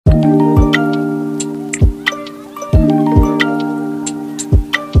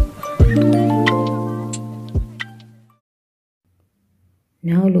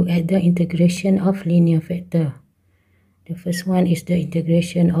at the integration of linear vector. The first one is the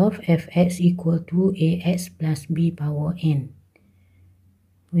integration of fx equal to ax plus b power n.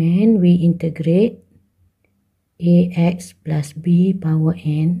 When we integrate ax plus b power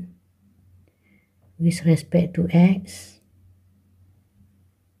n with respect to x,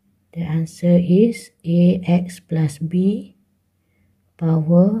 the answer is ax plus b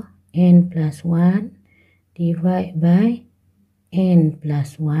power n plus 1 divided by n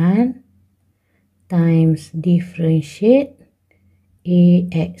plus 1 times differentiate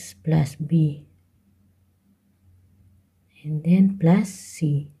ax plus b and then plus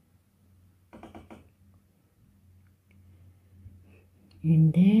c.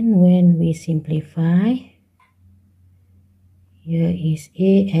 And then when we simplify, here is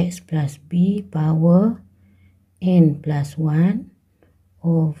ax plus b power n plus 1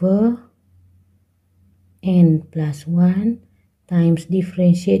 over n plus 1 times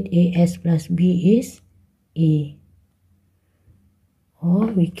differentiate ax plus b is a. Or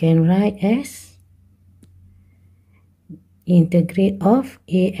we can write as integrate of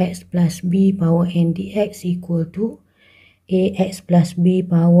ax plus b power n dx equal to ax plus b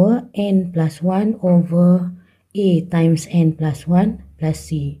power n plus 1 over a times n plus 1 plus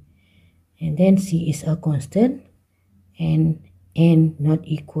c. And then c is a constant and n not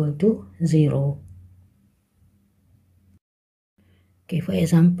equal to 0. Okay, for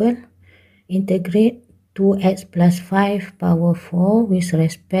example, integrate 2x plus 5 power 4 with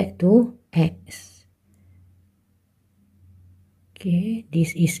respect to x. Okay,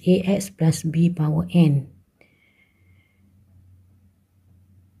 this is ax plus b power n.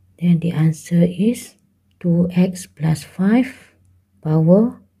 Then the answer is 2x plus 5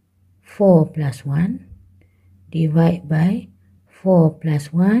 power 4 plus 1 divided by 4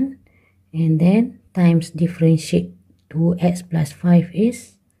 plus 1 and then times differentiate 2x plus 5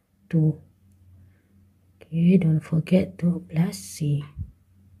 is 2. Okay, don't forget to plus c.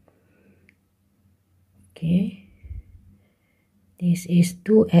 Okay, this is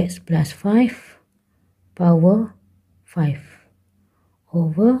 2x plus 5 power 5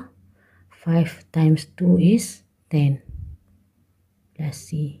 over 5 times 2 is 10 plus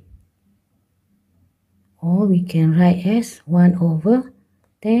c. Or we can write as 1 over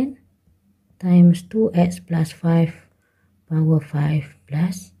 10 times 2x plus 5 power 5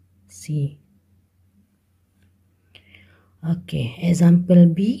 plus c. Okay, example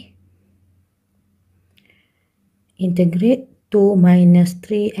B. Integrate 2 minus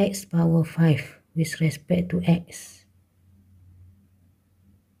 3x power 5 with respect to x.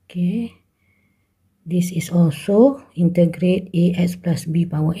 Okay, this is also integrate ax plus b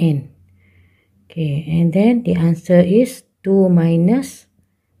power n. Okay, and then the answer is 2 minus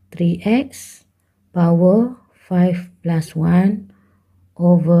 3x power 5 plus 1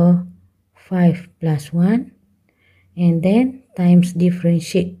 over 5 plus 1 and then times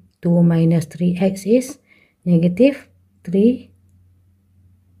differentiate 2 minus 3x is negative 3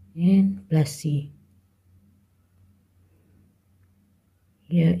 and plus c.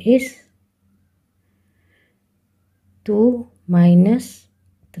 Here is 2 minus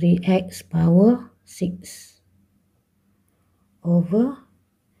 3x power 6 over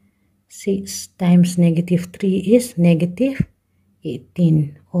 6 times negative 3 is negative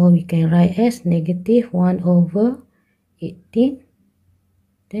 18, or we can write as negative 1 over 18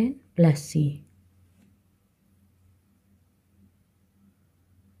 then plus c.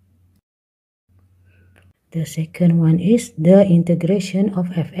 The second one is the integration of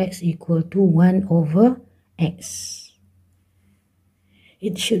fx equal to 1 over x.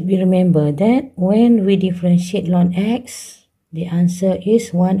 It should be remembered that when we differentiate ln x, the answer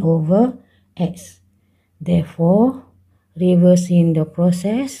is 1 over x. Therefore, reversing the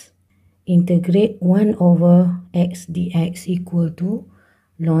process, integrate 1 over x dx equal to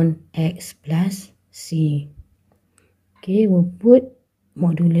ln x plus c. Okay, we'll put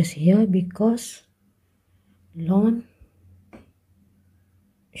modulus here because ln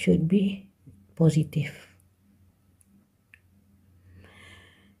should be positive.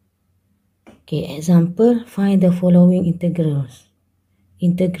 Okay, example, find the following integrals.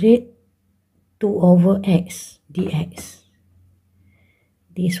 Integrate 2 over x dx.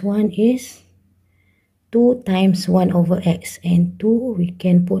 This one is 2 times 1 over x, and 2 we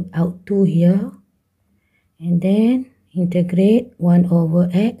can put out 2 here and then integrate 1 over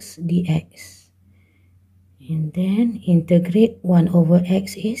x dx. And then integrate 1 over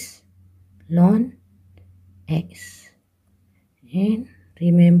x is ln x. And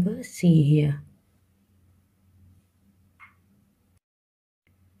remember c here.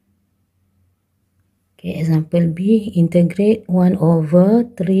 Okay, example B, integrate 1 over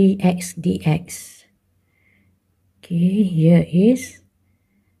 3x dx. Okay, here is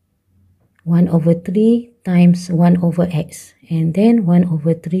 1 over 3 times 1 over x. And then 1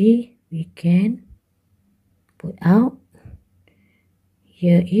 over 3 we can put out.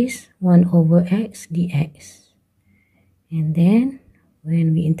 Here is 1 over x dx. And then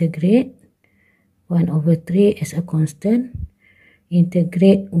when we integrate 1 over 3 as a constant,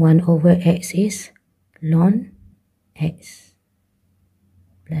 integrate 1 over x is ln x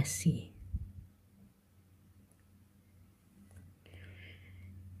plus c.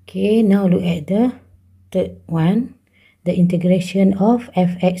 Okay, now look at the third one. The integration of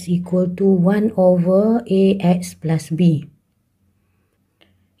fx equal to 1 over ax plus b.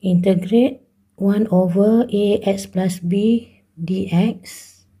 Integrate 1 over ax plus b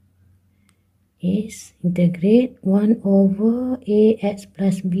dx is integrate 1 over ax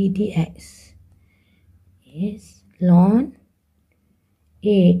plus b dx is ln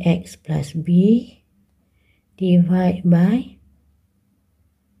ax plus b divided by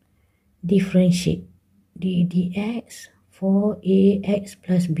differentiate d dx for ax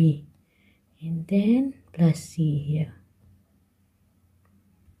plus b and then plus c here.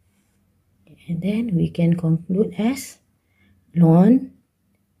 And then we can conclude as ln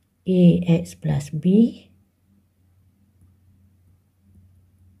ax plus b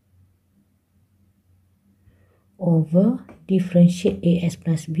over differentiate ax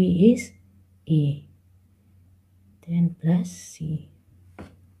plus b is a, then plus c.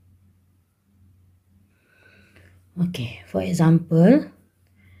 Okay, for example,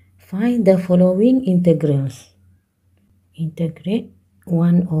 find the following integrals. Integrate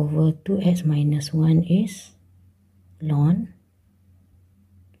 1 over 2x minus 1 is ln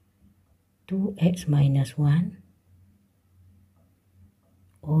 2x minus 1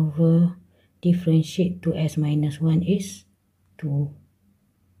 over differentiate 2x minus 1 is 2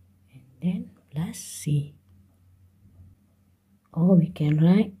 and then plus c. Or we can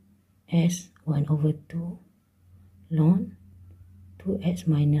write as 1 over 2 ln 2x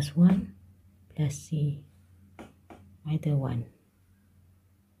minus 1 plus c, either one.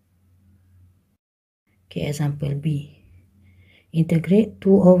 Okay, example B. Integrate 2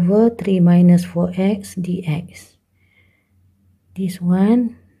 over 3 minus 4x dx. This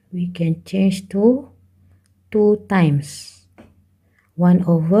one we can change to 2 times 1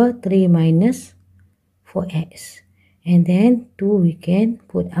 over 3 minus 4x. And then 2 we can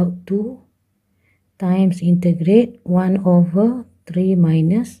put out 2 times integrate 1 over 3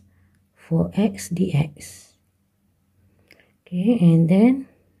 minus 4x dx. Okay, and then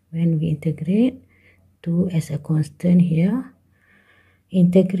when we integrate 2 as a constant here,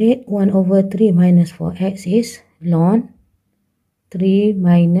 integrate 1 over 3 minus 4x is ln 3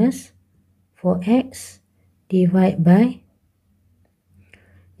 minus 4x divided by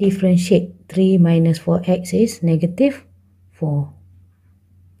differentiate 3 minus 4x is negative 4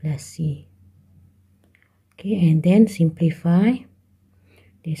 plus c. Okay, and then simplify.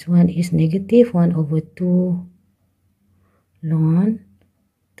 This one is negative 1 over 2 ln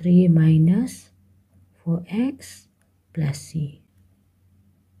 3 minus 4x plus c.